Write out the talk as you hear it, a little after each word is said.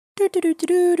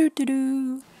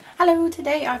Hello,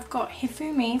 today I've got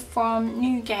Hifumi from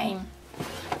New Game.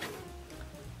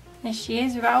 There she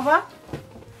is with Alba.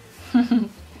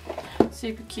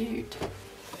 Super cute.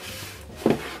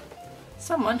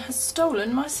 Someone has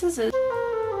stolen my scissors.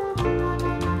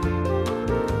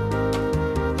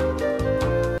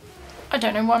 I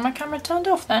don't know why my camera turned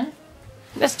off then.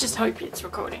 Let's just hope it's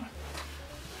recording.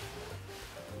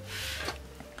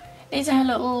 These are her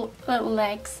little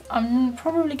legs. I'm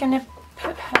probably going to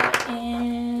put her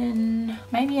in,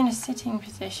 maybe in a sitting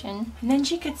position. And then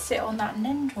she could sit on that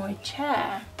nendoroid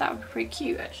chair. That would be pretty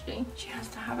cute actually. She has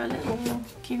to have a little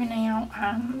giving out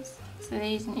hands. So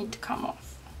these need to come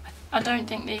off. I don't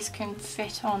think these can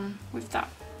fit on with that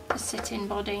sitting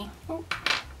body. Oh.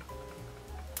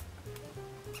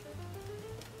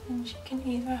 And she can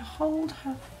either hold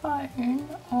her phone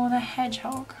or the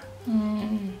hedgehog.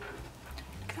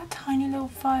 Look at that tiny little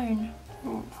phone.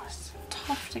 Ooh, it's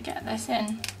tough to get this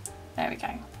in. There we go.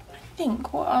 I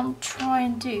think what I'll try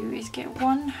and do is get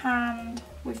one hand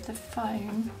with the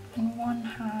phone and one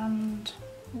hand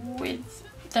with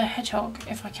the hedgehog,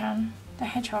 if I can. The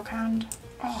hedgehog hand.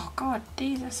 Oh god,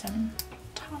 these are some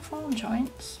tough arm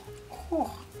joints.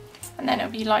 Oh. And then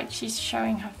it'll be like she's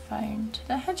showing her phone to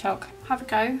the hedgehog. Have a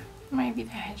go. Maybe the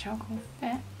hedgehog will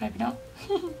fit. Maybe not.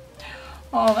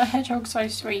 Oh, the hedgehog's so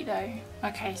sweet though.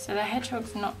 Okay, so the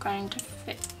hedgehog's not going to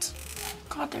fit.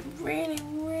 God, they're really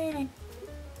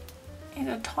is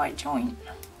a tight joint.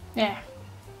 Yeah.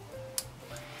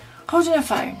 Holding her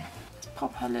phone. Let's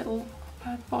pop her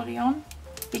body on.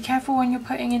 Be careful when you're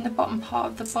putting in the bottom part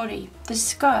of the body. The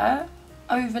skirt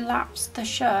overlaps the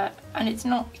shirt and it's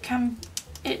not,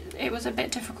 it was a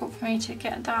bit difficult for me to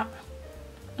get that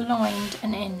lined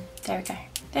and in. There we go.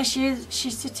 There she is.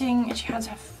 She's sitting and she has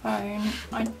her phone.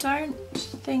 I don't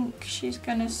think she's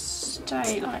gonna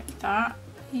stay like that,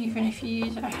 even if you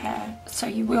use her hair. So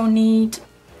you will need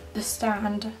the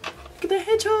stand. Look at the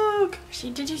hedgehog.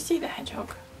 Did you see the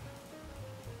hedgehog?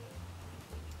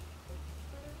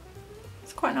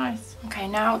 It's quite nice. Okay,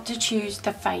 now to choose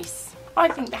the face. I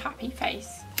think the happy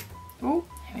face. Oh,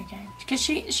 there we go. Because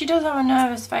she does have a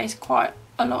nervous face quite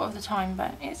a lot of the time,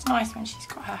 but it's nice when she's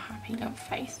got her happy little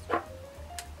face.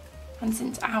 And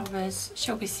since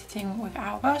she'll be sitting with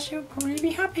Alba, she'll probably be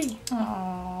happy.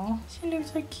 Aww, she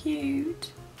looks so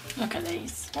cute. Look at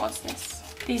these. What's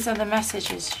this? These are the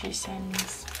messages she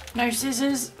sends. No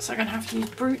scissors, so I'm gonna have to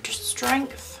use brute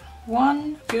strength.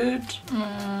 One, good.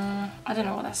 I don't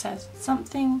know what that says.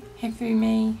 Something,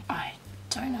 Hifumi. I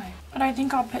don't know. I don't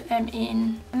think I'll put them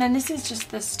in. And then this is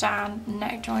just the stand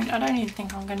neck joint. I don't even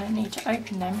think I'm gonna need to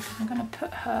open them. I'm gonna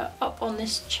put her up on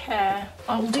this chair.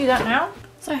 I'll do that now.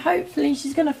 So hopefully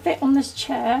she's gonna fit on this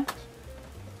chair.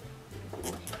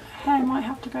 Her hair might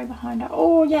have to go behind her.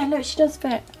 Oh yeah, look, she does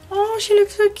fit. Oh, she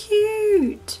looks so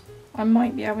cute. I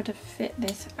might be able to fit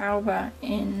this Alba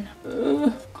in.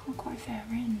 Ugh, can't quite fit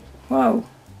her in. Whoa.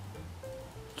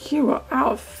 You are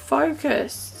out of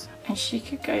focus. And she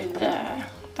could go there.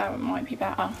 That might be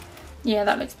better. Yeah,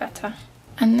 that looks better.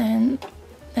 And then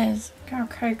there's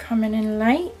Galco coming in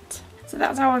late. So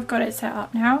that's how I've got it set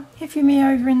up now. Hifumi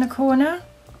over in the corner.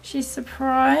 She's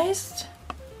surprised.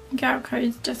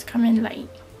 Galco's just come in late.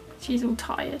 She's all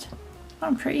tired.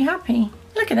 I'm pretty happy.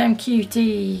 Look at them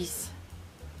cuties.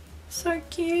 So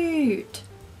cute.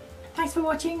 Thanks for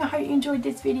watching. I hope you enjoyed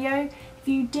this video. If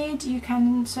you did, you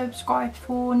can subscribe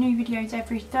for new videos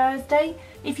every Thursday.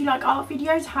 If you like art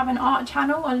videos, have an art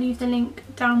channel. I'll leave the link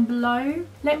down below.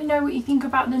 Let me know what you think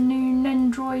about the new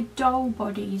nendoroid doll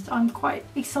bodies. I'm quite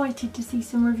excited to see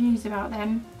some reviews about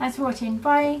them. Thanks for watching.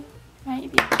 Bye.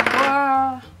 Maybe.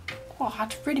 Oh, I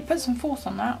had to really put some force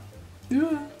on that.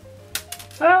 Yeah.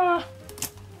 Ah.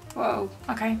 Whoa.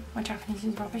 Okay, my Japanese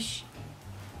is rubbish.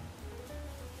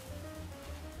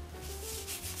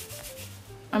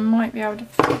 I might be able to.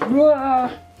 Whoa.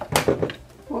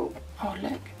 Whoa. Oh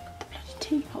look, the bloody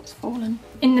teapot's fallen.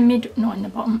 In the mid, not in the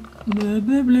bottom. Blah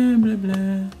blah blah blah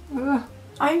blah.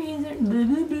 I'm using blah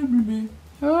blah blah blah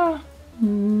blah.